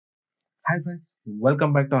Hi friends,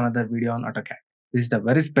 welcome back to another video on AutoCAD. This is a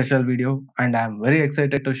very special video and I am very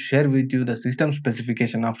excited to share with you the system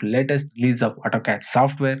specification of latest release of AutoCAD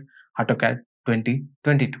software, AutoCAD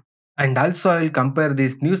 2022. And also I will compare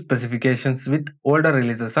these new specifications with older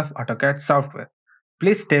releases of AutoCAD software.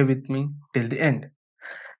 Please stay with me till the end.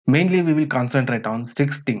 Mainly we will concentrate on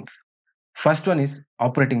six things. First one is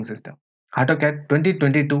operating system. AutoCAD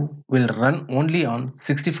 2022 will run only on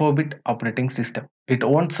 64-bit operating system. It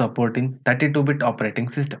won't support in 32-bit operating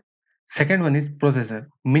system. Second one is processor.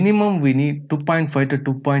 Minimum we need 2.5 to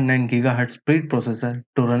 2.9 GHz speed processor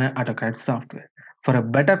to run an AutoCAD software. For a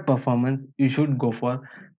better performance, you should go for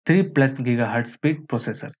 3 plus GHz speed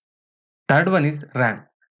processor. Third one is RAM.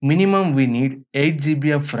 Minimum we need 8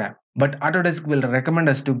 GB of RAM, but Autodesk will recommend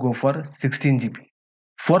us to go for 16 GB.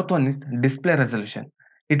 Fourth one is display resolution.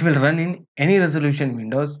 It will run in any resolution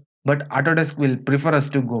windows, but Autodesk will prefer us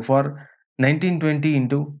to go for 1920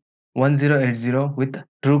 into 1080 with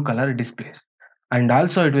true color displays. And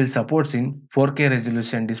also it will support in 4K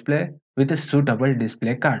resolution display with suitable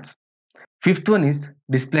display cards. Fifth one is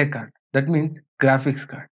display card. That means graphics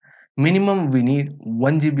card. Minimum we need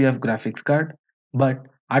 1 GB of graphics card, but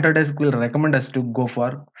Autodesk will recommend us to go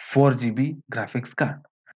for 4 GB graphics card.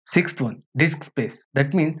 Sixth one, disk space.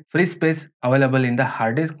 That means free space available in the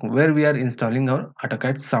hard disk where we are installing our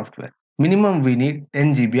AutoCAD software. Minimum we need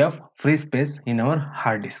 10 GB of free space in our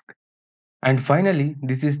hard disk. And finally,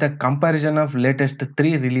 this is the comparison of latest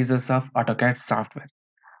 3 releases of AutoCAD software.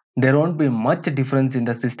 There won't be much difference in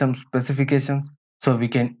the system specifications, so we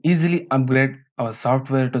can easily upgrade our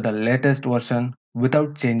software to the latest version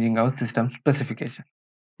without changing our system specification.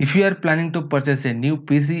 If you are planning to purchase a new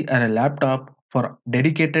PC or a laptop for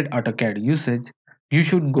dedicated AutoCAD usage, you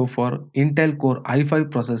should go for Intel Core i5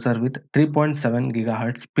 processor with 3.7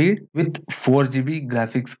 GHz speed with 4 GB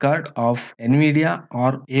graphics card of Nvidia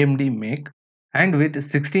or AMD make, and with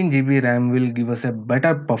 16 GB RAM will give us a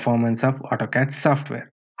better performance of AutoCAD software.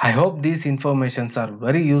 I hope these informations are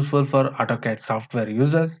very useful for AutoCAD software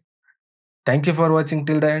users. Thank you for watching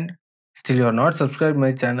till the end. Still you are not subscribed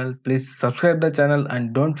my channel, please subscribe the channel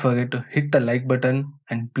and don't forget to hit the like button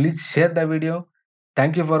and please share the video.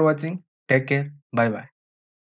 Thank you for watching. Take care. Bye bye.